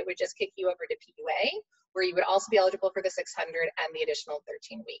employment, it would just kick you over to PUA, where you would also be eligible for the $600 and the additional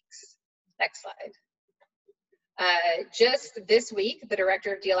 13 weeks. Next slide. Just this week, the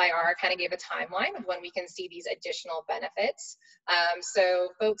director of DLIR kind of gave a timeline of when we can see these additional benefits. So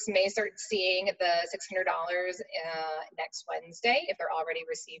folks may start seeing the $600 next Wednesday if they're already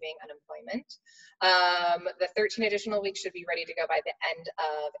receiving unemployment. The 13 additional weeks should be ready to go by the end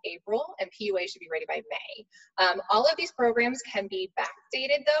of April, and PUA should be ready by May. All of these programs can be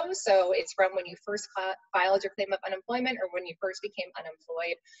backdated though, so it's from when you first filed your claim of unemployment or when you first became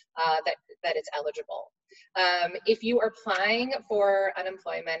unemployed that it's eligible. If you are applying for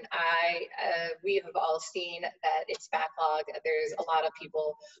unemployment, we have all seen that it's backlogged. There's a lot of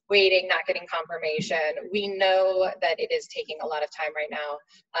people waiting, not getting confirmation. We know that it is taking a lot of time right now.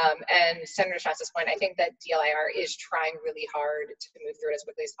 And Senator Schatz's point, I think that DLIR is trying really hard to move through it as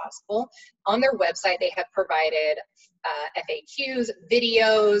quickly as possible. On their website, they have provided FAQs,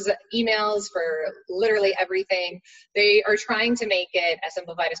 videos, emails for literally everything. They are trying to make it as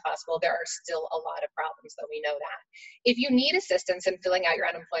simplified as possible. There are still a lot of problems, though, we know that. If you need assistance in filling out your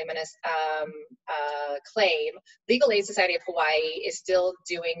unemployment claim, Legal Aid Society of Hawaii is still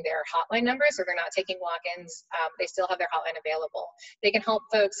doing their hotline numbers, so they're not taking walk-ins. They still have their hotline available. They can help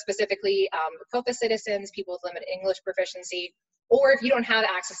folks, specifically COFA citizens, people with limited English proficiency, or if you don't have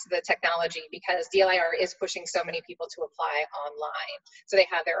access to the technology, because DLIR is pushing so many people to apply online. So they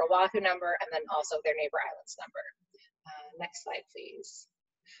have their Oahu number and then also their neighbor islands number. Next slide, please.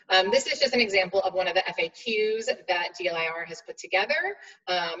 This is just an example of one of the FAQs that DLIR has put together,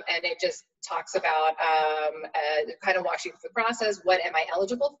 and it just talks about, kind of walks you through the process. What am I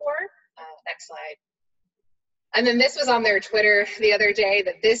eligible for? Next slide. And then this was on their Twitter the other day,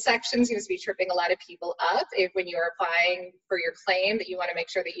 that this section seems to be tripping a lot of people up. If when you're applying for your claim, that you want to make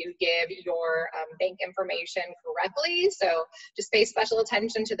sure that you give your bank information correctly. So just pay special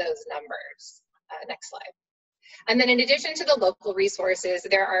attention to those numbers. Next slide. And then in addition to the local resources,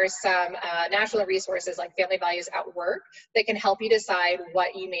 there are some national resources like Family Values at Work that can help you decide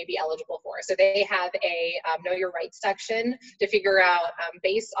what you may be eligible for. So they have a Know Your Rights section to figure out,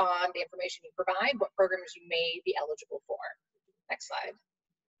 based on the information you provide, what programs you may be eligible for. Next slide.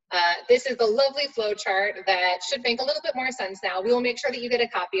 This is the lovely flow chart that should make a little bit more sense now. We will make sure that you get a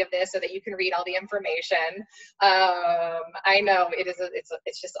copy of this so that you can read all the information. I know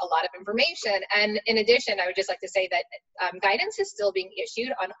it's just a lot of information. And in addition, I would just like to say that guidance is still being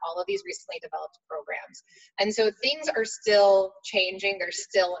issued on all of these recently developed programs. And so things are still changing, they're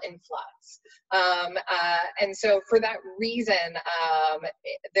still in flux. And so for that reason,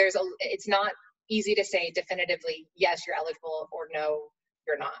 it's not easy to say definitively, yes, you're eligible, or no,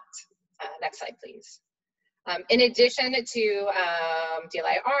 you're not. Next slide, please. In addition to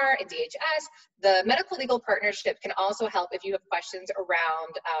DLIR and DHS, the Medical Legal Partnership can also help if you have questions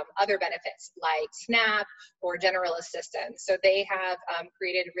around other benefits like SNAP or general assistance. So they have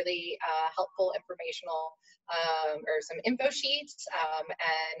created really helpful informational or some info sheets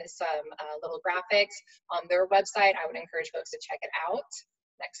and some little graphics on their website. I would encourage folks to check it out.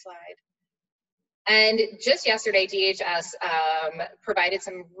 Next slide. And just yesterday, DHS provided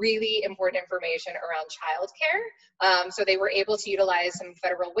some really important information around childcare. So they were able to utilize some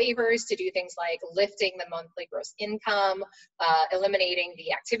federal waivers to do things like lifting the monthly gross income, eliminating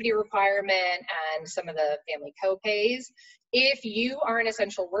the activity requirement, and some of the family co-pays. If you are an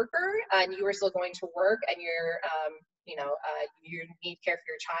essential worker and you are still going to work and you need care for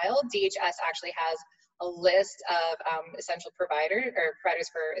your child, DHS actually has a list of essential providers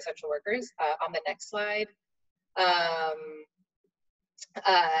for essential workers on the next slide.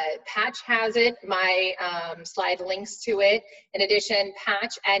 Patch has it. My slide links to it. In addition,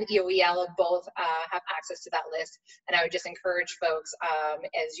 Patch and EOEL both have access to that list, and I would just encourage folks,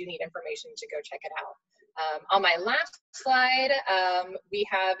 as you need information, to go check it out. On my last slide, we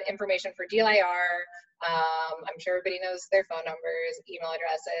have information for DLIR. I'm sure everybody knows their phone numbers, email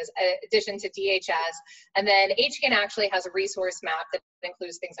addresses, in addition to DHS. And then HCAN actually has a resource map that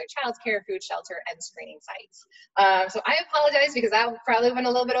includes things like childcare, food shelter, and screening sites. So I apologize because that probably went a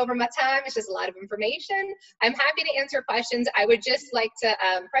little bit over my time. It's just a lot of information. I'm happy to answer questions. I would just like to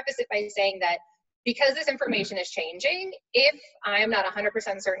preface it by saying that because this information is changing, if I am not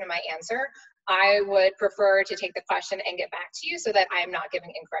 100% certain of my answer, I would prefer to take the question and get back to you so that I am not giving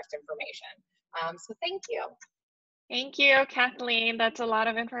incorrect information. So thank you. Thank you, Kathleen. That's a lot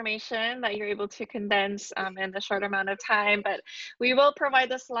of information that you're able to condense in the short amount of time, but we will provide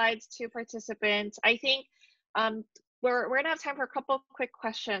the slides to participants. I think we're gonna have time for a couple of quick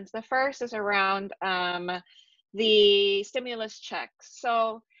questions. The first is around the stimulus checks.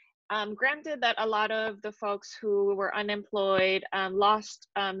 So granted that a lot of the folks who were unemployed lost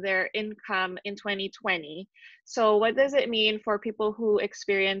their income in 2020. So what does it mean for people who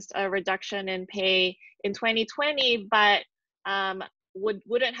experienced a reduction in pay in 2020, but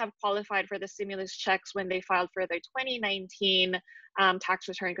wouldn't have qualified for the stimulus checks when they filed for their 2019 tax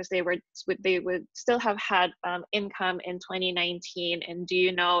return, because they would still have had income in 2019? And do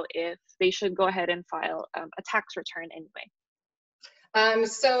you know if they should go ahead and file a tax return anyway?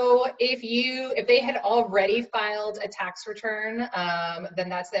 So if they had already filed a tax return, then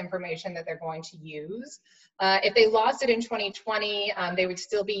that's the information that they're going to use. If they lost it in 2020, they would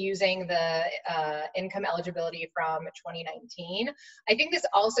still be using the income eligibility from 2019. I think this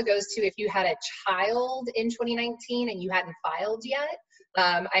also goes to if you had a child in 2019 and you hadn't filed yet.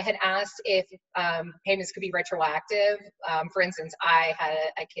 I had asked if payments could be retroactive. For instance, I had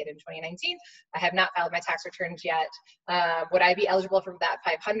a kid in 2019. I have not filed my tax returns yet. Would I be eligible for that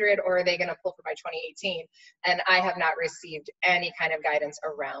 500, or are they going to pull for my 2018? And I have not received any kind of guidance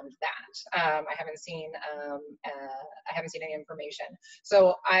around that. I haven't seen any information.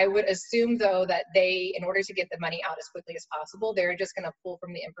 So I would assume, though, that they, in order to get the money out as quickly as possible, they're just going to pull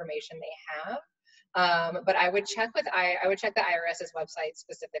from the information they have. But I would check the IRS's website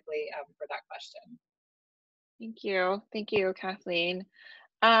specifically for that question. Thank you, Kathleen.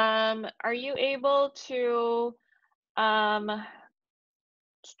 Are you able to, I'm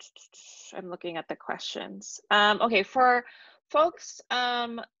looking at the questions. Okay, for folks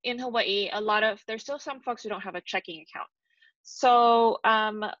in Hawaii, there's still some folks who don't have a checking account. So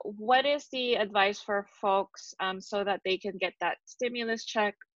what is the advice for folks so that they can get that stimulus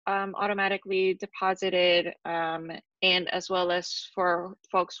check automatically deposited, and as well as for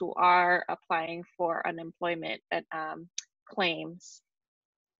folks who are applying for unemployment claims?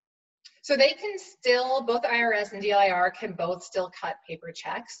 So they can still, both IRS and DLIR can both still cut paper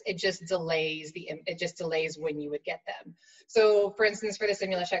checks. It just delays when you would get them. So for instance, for the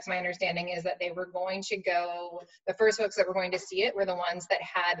stimulus checks, my understanding is that they were going to go, the first folks that were going to see it were the ones that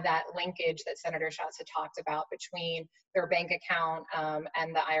had that linkage that Senator Schatz had talked about between their bank account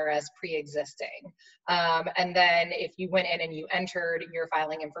and the IRS pre-existing. And then if you went in and you entered your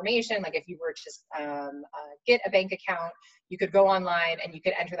filing information, like if you were to get a bank account, you could go online and you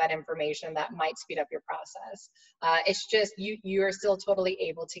could enter that information. That might speed up your process. It's just, you are still totally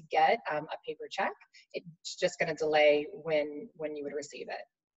able to get a paper check. It's just gonna delay when you would receive it.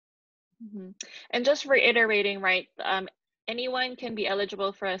 Mm-hmm. And just reiterating, right, anyone can be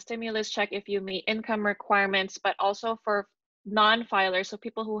eligible for a stimulus check if you meet income requirements, but also for non-filers, so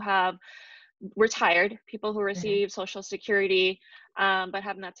people who have retired, people who receive Social Security, but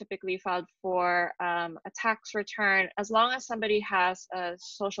have not typically filed for a tax return, as long as somebody has a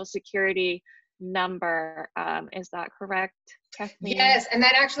Social Security number. Is that correct, Kathleen? Yes, and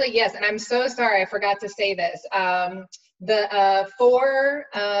that actually, yes, and I'm so sorry, I forgot to say this. For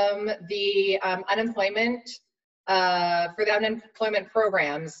the unemployment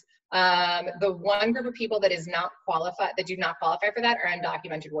programs, the one group of people that is not qualified, that do not qualify for that, are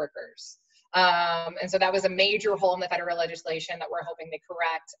undocumented workers. And so that was a major hole in the federal legislation that we're hoping to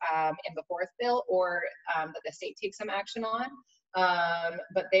correct in the fourth bill, or that the state takes some action on.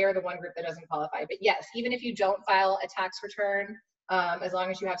 But they are the one group that doesn't qualify. But yes, even if you don't file a tax return, as long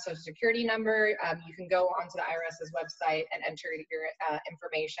as you have Social Security number, you can go onto the IRS's website and enter your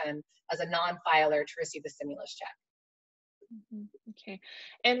information as a non-filer to receive the stimulus check. Okay,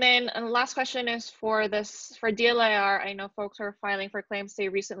 and then last question is for DLIR. I know folks who are filing for claims, they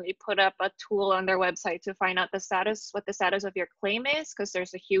recently put up a tool on their website to find out what the status of your claim is, because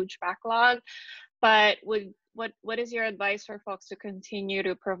there's a huge backlog. But what is your advice for folks to continue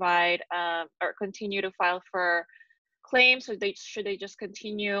to provide or continue to file for claims? So should they just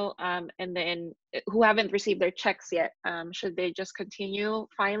continue, and then who haven't received their checks yet, should they just continue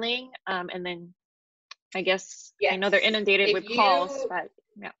filing, and then I guess, yes. I know they're inundated with calls, but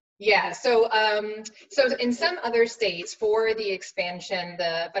yeah. Yeah, so in some other states for the expansion,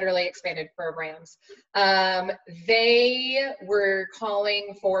 the federally expanded programs, they were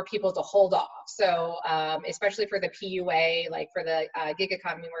calling for people to hold off. So especially for the PUA, like for the gig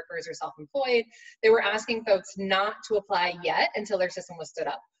economy workers or self-employed, they were asking folks not to apply yet until their system was stood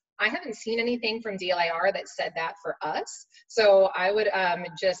up. I haven't seen anything from DLIR that said that for us. So I would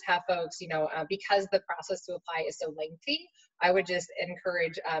just have folks, because the process to apply is so lengthy, I would just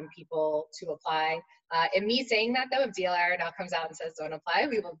encourage people to apply. And me saying that, though, if DLIR now comes out and says don't apply,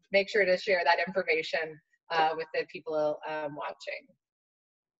 we will make sure to share that information with the people watching.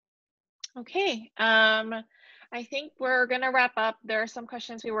 Okay. I think we're going to wrap up. There are some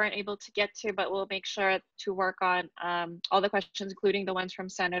questions we weren't able to get to, but we'll make sure to work on all the questions, including the ones from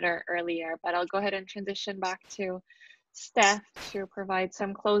Senator earlier. But I'll go ahead and transition back to Steph to provide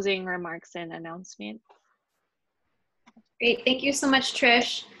some closing remarks and announcement. Great. Thank you so much,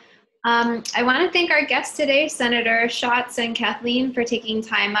 Trish. I want to thank our guests today, Senator Schatz and Kathleen, for taking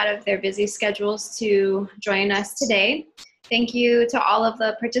time out of their busy schedules to join us today. Thank you to all of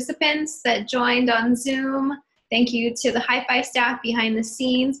the participants that joined on Zoom. Thank you to the HIPHI staff behind the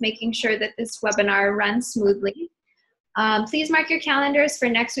scenes, making sure that this webinar runs smoothly. Please mark your calendars for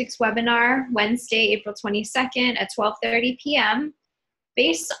next week's webinar, Wednesday, April 22nd at 12:30 p.m.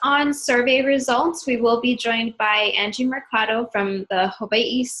 Based on survey results, we will be joined by Angie Mercado from the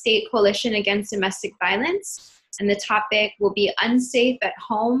Hawaii State Coalition Against Domestic Violence. And the topic will be unsafe at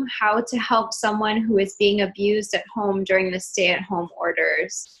home, how to help someone who is being abused at home during the stay-at-home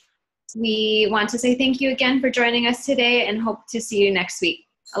orders. We want to say thank you again for joining us today and hope to see you next week.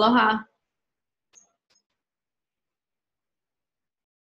 Aloha.